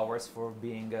of hours for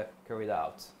being carried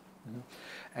out.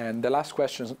 And the last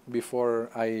question before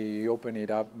I open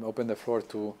it up, open the floor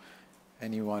to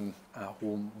anyone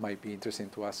who might be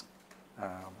interested to ask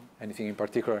anything in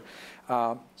particular.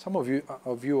 Some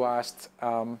of you asked,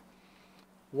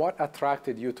 what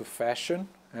attracted you to fashion,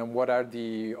 and what are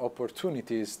the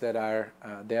opportunities that are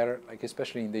there, like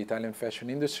especially in the Italian fashion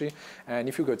industry? And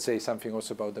if you could say something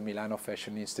also about the Milano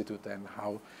Fashion Institute and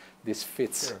how this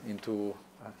fits into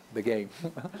the game.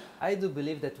 I do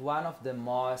believe that one of the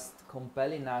most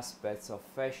compelling aspects of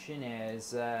fashion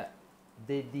is the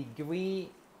degree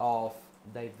of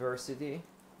diversity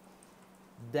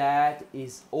that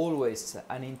is always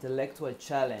an intellectual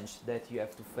challenge that you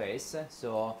have to face.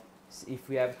 So if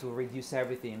we have to reduce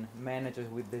everything, managers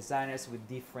with designers with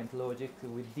different logic,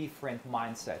 with different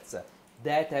mindsets,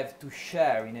 that have to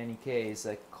share in any case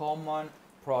common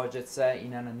projects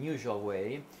in an unusual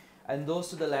way, and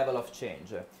also the level of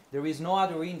change. There is no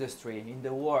other industry in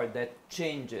the world that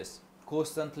changes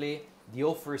constantly the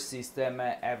offer system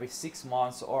every 6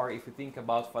 months, or if you think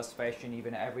about fast fashion,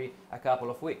 even every a couple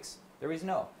of weeks. There is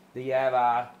no. They have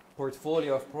a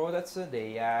portfolio of products,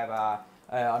 they have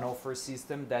an offer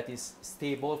system that is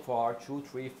stable for 2,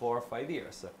 3, 4, 5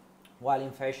 years. While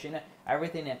in fashion,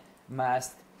 everything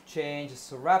must change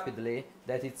so rapidly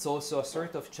that it's also a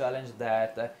sort of challenge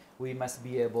that we must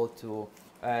be able to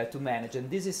manage. And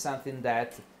this is something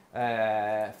that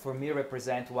for me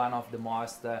represents one of the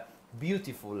most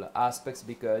beautiful aspects,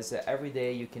 because every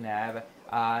day you can have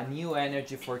a new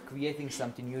energy for creating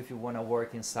something new if you want to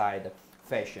work inside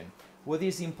fashion. What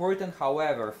is important,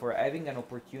 however, for having an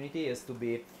opportunity is to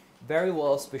be very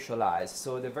well specialized.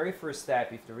 So the very first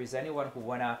step, if there is anyone who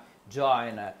want to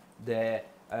join the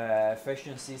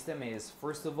fashion system, is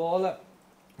first of all,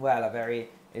 well,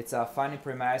 it's a funny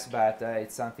premise, but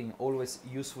it's something always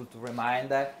useful to remind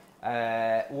that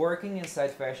working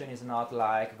inside fashion is not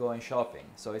like going shopping.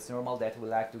 So it's normal that we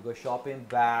like to go shopping,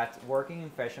 but working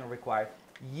in fashion requires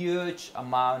huge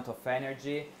amount of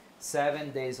energy,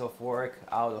 7 days of work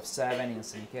out of 7 in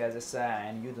some cases,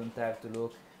 and you don't have to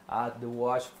look at the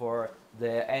watch for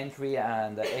the entry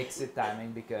and the exit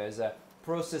timing, because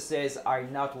processes are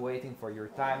not waiting for your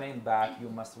timing, but you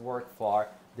must work for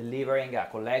delivering a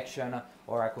collection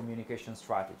or a communication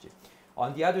strategy.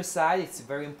 On the other side, it's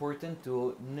very important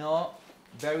to know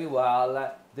very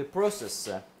well the process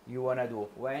you want to do.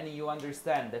 When you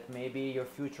understand that maybe your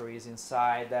future is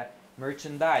inside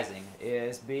merchandising,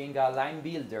 is being a line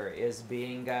builder, is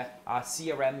being a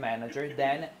CRM manager,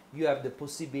 then you have the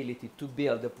possibility to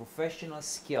build the professional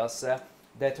skills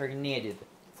that are needed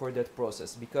for that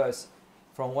process. Because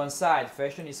from one side,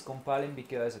 fashion is compelling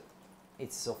because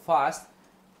it's so fast,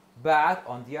 but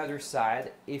on the other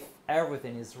side, if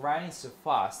everything is running so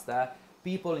fast,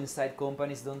 people inside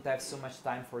companies don't have so much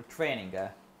time for training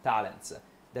talents.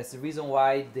 That's the reason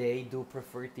why they do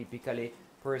prefer typically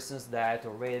persons that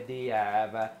already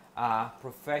have a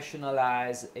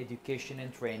professionalized education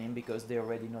and training, because they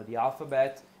already know the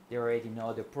alphabet, they already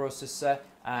know the process,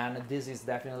 and this is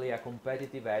definitely a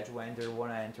competitive edge when they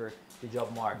want to enter the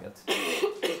job market.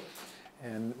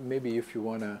 And maybe if you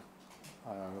want to,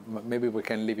 maybe we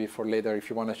can leave it for later if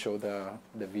you want to show the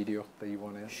video that you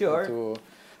want to Sure.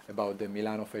 about the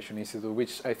Milano Fashion Institute,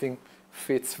 which I think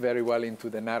fits very well into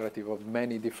the narrative of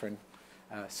many different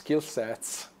skill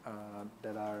sets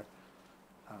that are.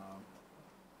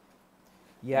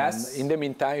 Yes. In the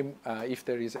meantime, if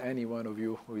there is any one of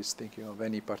you who is thinking of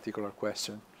any particular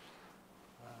question,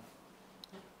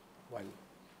 well,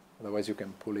 otherwise you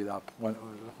can pull it up. I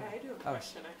do have a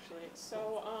question, actually.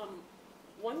 So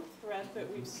one thread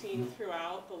that we've seen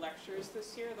throughout the lectures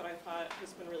this year that I thought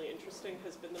has been really interesting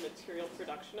has been the material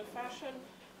production of fashion.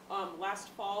 Last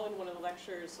fall, in one of the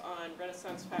lectures on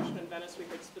Renaissance fashion in Venice, we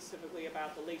heard specifically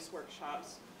about the lace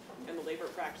workshops and the labor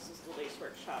practices of the lace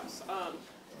workshops.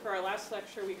 For our last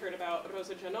lecture, we heard about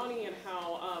Rosa Giannoni and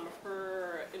how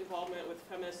her involvement with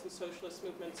feminist and socialist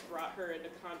movements brought her into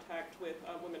contact with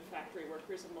women factory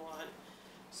workers in Milan.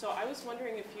 So I was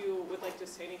wondering if you would like to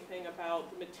say anything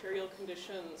about the material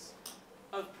conditions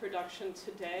of production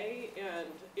today,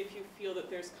 and if you feel that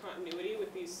there's continuity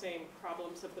with these same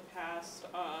problems of the past,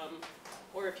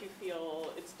 or if you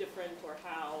feel it's different, or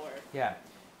how, or... Yeah.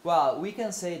 Well, we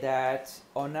can say that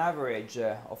on average,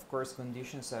 of course,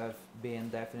 conditions have been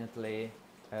definitely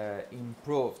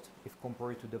improved if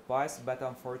compared to the past, but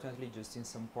unfortunately just in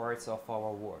some parts of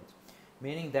our world.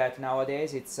 Meaning that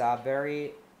nowadays it's a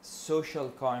very social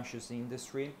conscious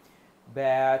industry,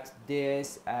 but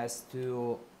this has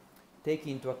to take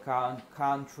into account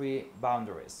country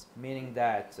boundaries. Meaning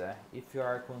that if you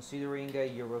are considering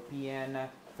European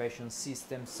fashion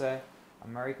systems,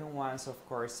 American ones, of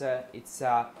course, it's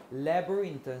a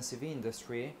labor-intensive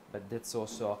industry, but that's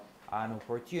also an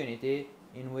opportunity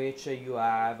in which you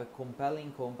have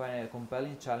compelling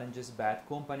challenges, but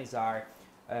companies are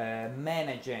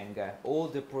managing all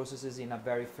the processes in a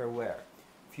very fair way.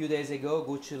 A few days ago,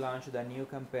 Gucci launched a new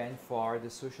campaign for the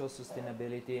social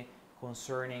sustainability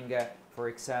concerning, for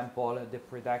example, the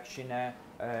production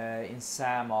in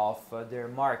some of their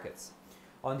markets.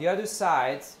 On the other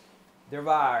side, there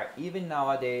are, even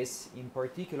nowadays, in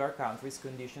particular countries,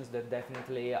 conditions that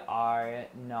definitely are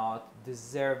not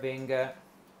deserving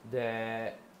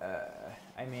the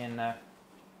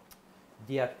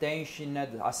attention,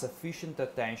 a sufficient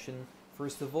attention,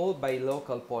 first of all, by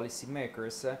local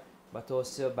policymakers, but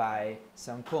also by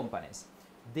some companies.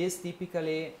 This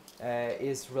typically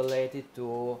is related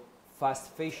to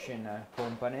fast fashion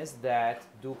companies that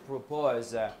do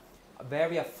propose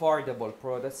very affordable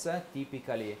products,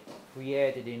 typically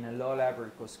created in low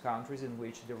labor cost countries in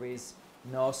which there is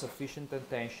no sufficient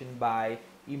attention by,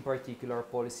 in particular,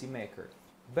 policymakers.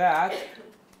 But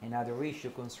another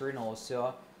issue concerns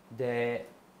also the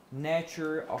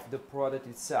nature of the product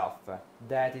itself,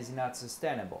 that is not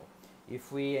sustainable.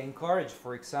 If we encourage,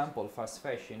 for example, fast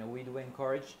fashion, we do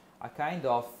encourage a kind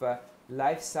of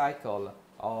life cycle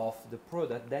of the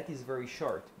product that is very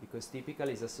short, because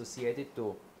typically is associated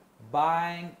to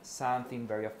buying something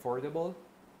very affordable,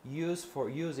 use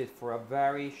it for a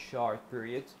very short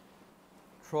period,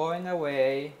 throwing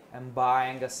away and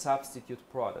buying a substitute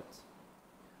product.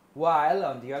 While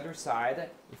on the other side,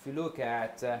 if you look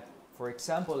at, for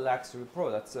example, luxury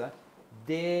products,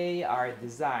 they are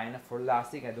designed for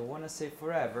lasting, I don't want to say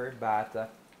forever, but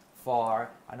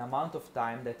for an amount of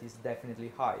time that is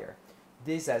definitely higher.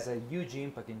 This has a huge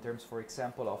impact in terms, for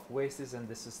example, of wastes and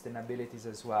the sustainabilities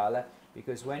as well,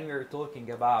 because when we are talking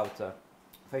about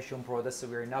fashion products,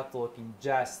 we are not talking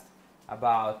just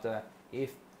about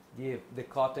if the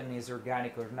cotton is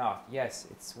organic or not. Yes,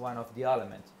 it's one of the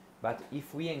elements, but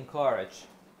if we encourage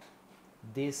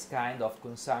this kind of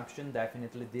consumption,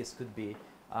 definitely this could be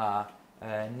a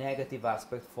negative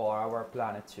aspect for our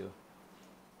planet too.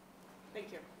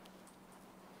 Thank you.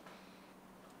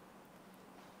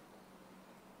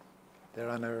 There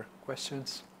are other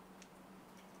questions?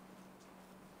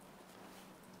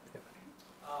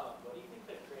 What do you think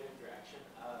the creative direction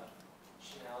of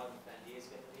Chanel and Fendi is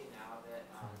going to be now that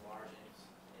large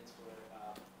influencer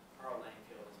Karl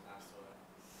Lagerfeld has passed away?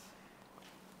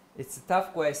 It's a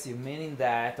tough question, meaning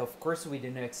that, of course, we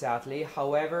don't know exactly.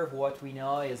 However, what we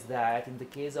know is that in the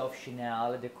case of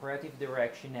Chanel, the creative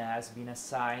direction has been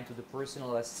assigned to the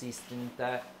personal assistant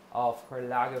of Karl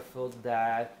Lagerfeld,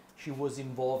 that she was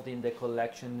involved in the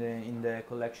collection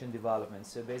development.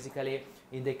 So basically,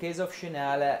 in the case of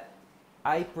Chanel,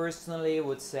 I personally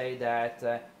would say that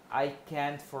I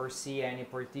can't foresee any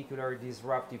particular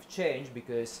disruptive change,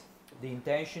 because the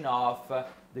intention of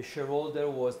the shareholder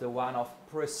was the one of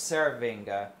preserving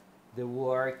the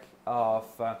work of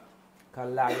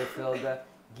Karl Lagerfeld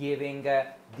giving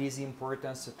this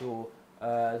importance to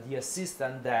the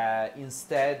assistant, that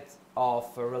instead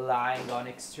of relying on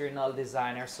external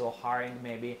designers, so hiring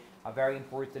maybe a very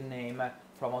important name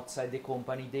from outside the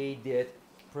company, they did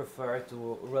prefer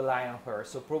to rely on her.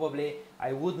 So probably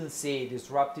I wouldn't say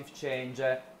disruptive change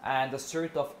and a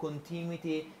sort of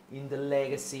continuity in the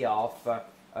legacy of Karl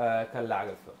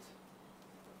Lagerfeld.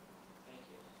 Thank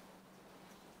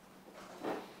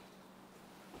you.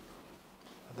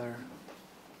 Other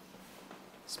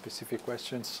specific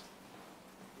questions?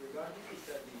 Regarding the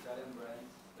Italian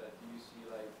brands that you see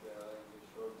like in the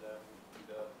short term,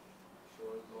 the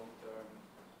short long-term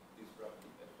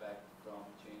disruptive effect from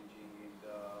changing in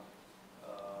the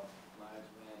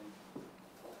management,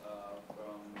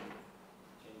 from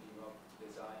changing of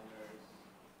designers,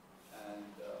 and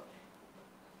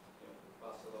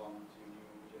pass along to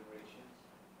new generations?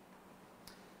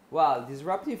 Well,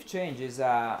 disruptive change is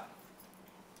a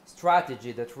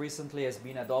strategy that recently has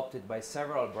been adopted by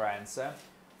several brands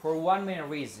for one main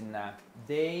reason.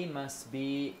 They must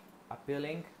be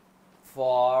appealing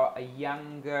for a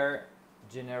younger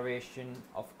generation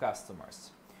of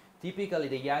customers. Typically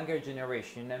the younger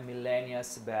generation,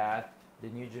 millennials, but the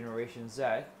new generation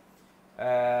Z,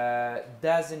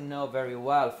 doesn't know very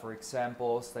well, for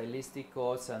example, stylistic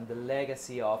codes and the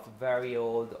legacy of very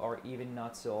old or even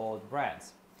not so old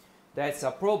brands. That's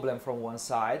a problem from one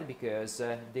side, because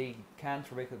they can't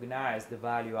recognize the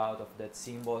value out of that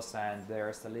symbols and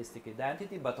their stylistic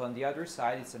identity, but on the other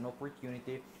side it's an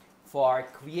opportunity for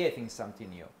creating something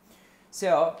new.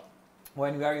 So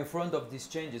when we are in front of these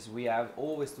changes, we have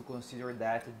always to consider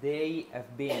that they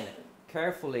have been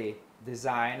carefully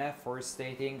designed for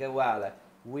stating, well,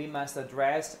 we must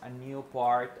address a new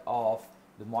part of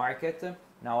the market.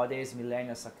 Nowadays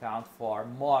millennials account for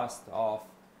most of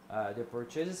the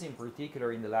purchases, in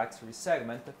particular in the luxury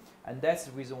segment, and that's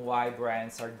the reason why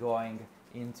brands are going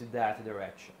into that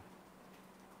direction.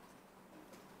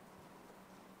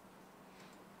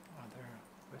 Other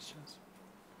questions?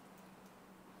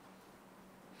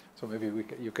 So maybe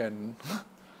you can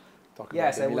talk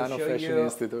Yes, about the I will Milano show Fashion you-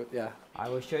 Institute. Yeah. I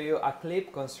will show you a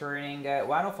clip concerning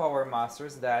one of our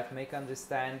masters that make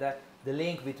understand the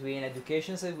link between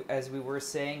education, as we were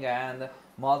saying, and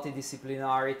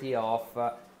multidisciplinarity of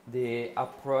the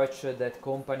approach that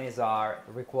companies are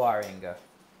requiring.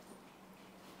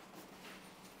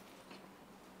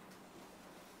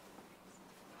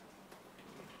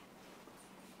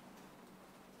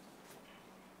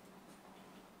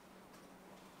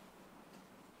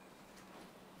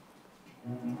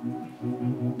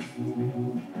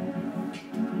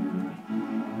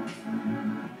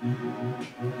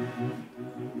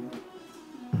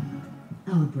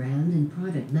 Our brand and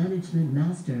product management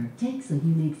master takes a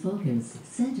unique focus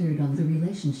centered on the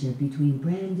relationship between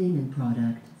branding and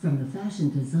product from the fashion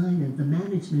design and the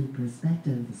management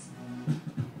perspectives.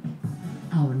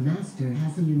 Our master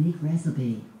has a unique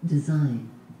recipe: design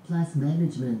plus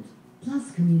management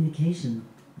plus communication.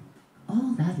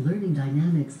 All that learning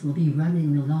dynamics will be run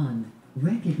in Milan,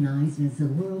 recognized as the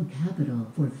world capital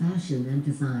for fashion and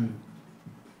design.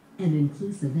 An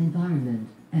inclusive environment,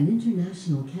 an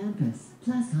international campus,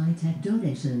 plus high-tech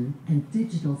donation and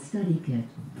digital study kit.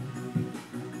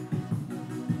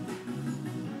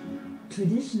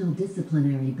 Traditional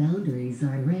disciplinary boundaries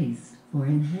are erased for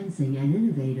enhancing an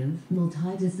innovative,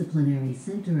 multidisciplinary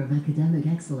center of academic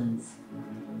excellence.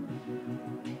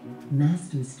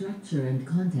 Master structure and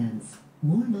contents,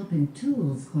 warm-up and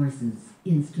tools courses,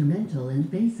 instrumental and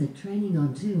basic training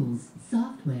on tools,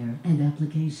 software, and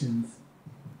applications.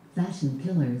 Fashion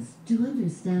pillars to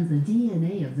understand the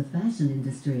DNA of the fashion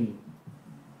industry.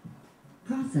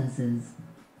 Processes.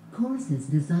 Courses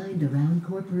designed around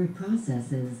corporate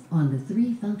processes on the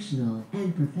 3 functional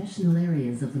and professional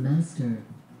areas of the master.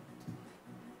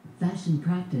 Fashion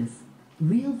practice.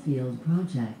 Real field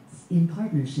projects in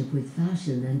partnership with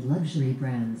fashion and luxury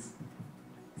brands.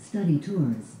 Study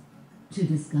tours to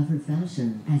discover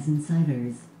fashion as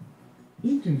insiders.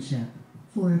 Internship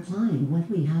for applying what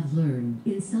we have learned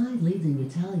inside leading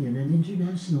Italian and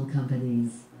international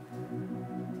companies.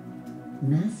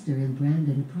 Master in Brand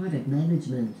and Product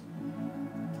Management.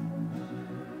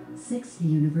 60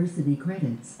 university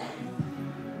credits.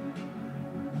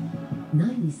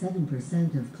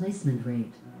 97% of placement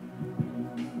rate.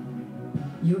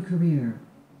 Your career.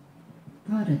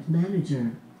 Product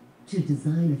manager. To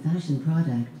design a fashion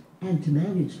product and to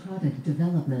manage product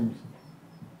development.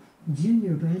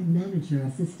 Junior brand manager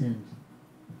assistant.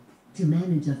 To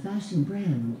manage a fashion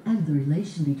brand and the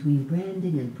relation between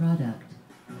branding and product.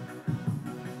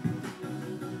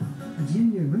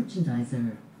 Junior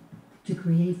merchandiser. To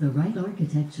create the right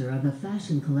architecture of a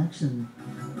fashion collection.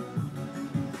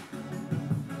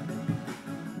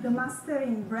 Master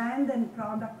in Brand and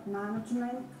Product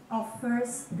Management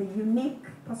offers the unique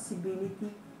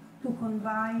possibility to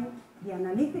combine the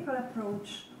analytical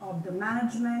approach of the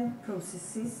management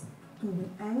processes to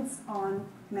the hands-on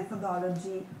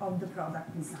methodology of the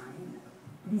product design.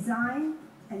 Design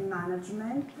and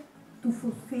management to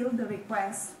fulfill the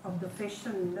requests of the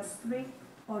fashion industry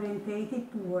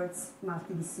orientated towards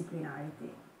multidisciplinarity.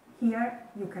 Here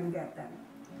you can get them.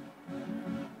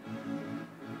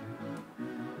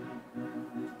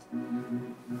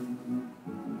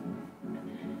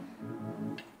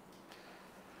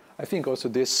 I think also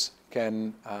this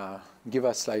can give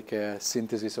us like a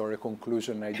synthesis or a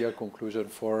conclusion, ideal conclusion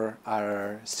for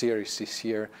our series this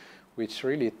year, which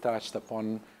really touched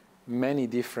upon many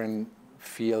different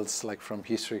fields, like from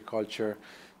history, culture,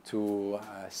 to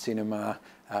cinema,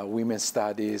 women's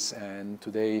studies, and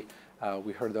today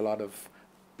we heard a lot of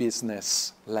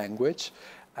business language.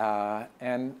 I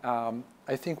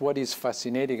think what is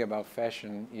fascinating about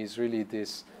fashion is really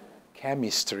this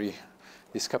chemistry,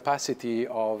 this capacity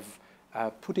of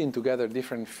putting together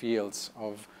different fields,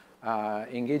 of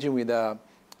engaging with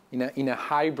in a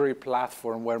hybrid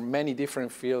platform where many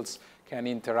different fields can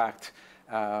interact.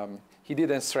 He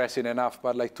didn't stress it enough,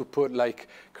 but like to put like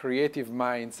creative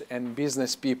minds and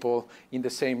business people in the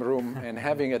same room and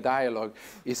having a dialogue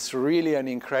is really an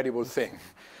incredible thing.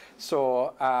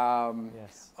 So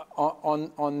yes.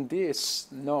 On this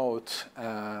note,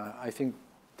 I think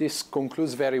this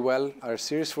concludes very well our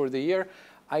series for the year.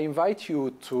 I invite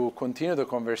you to continue the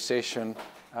conversation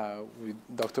with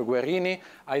Dr. Guerini,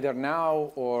 either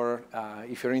now or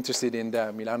if you're interested in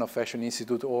the Milano Fashion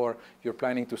Institute or you're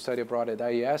planning to study abroad at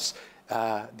IES,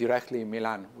 directly in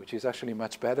Milan, which is actually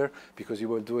much better because you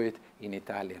will do it in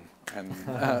Italian.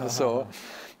 And so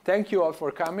thank you all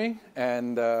for coming,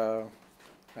 and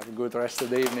have a good rest of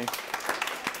the evening.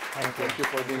 Thank you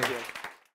for being here.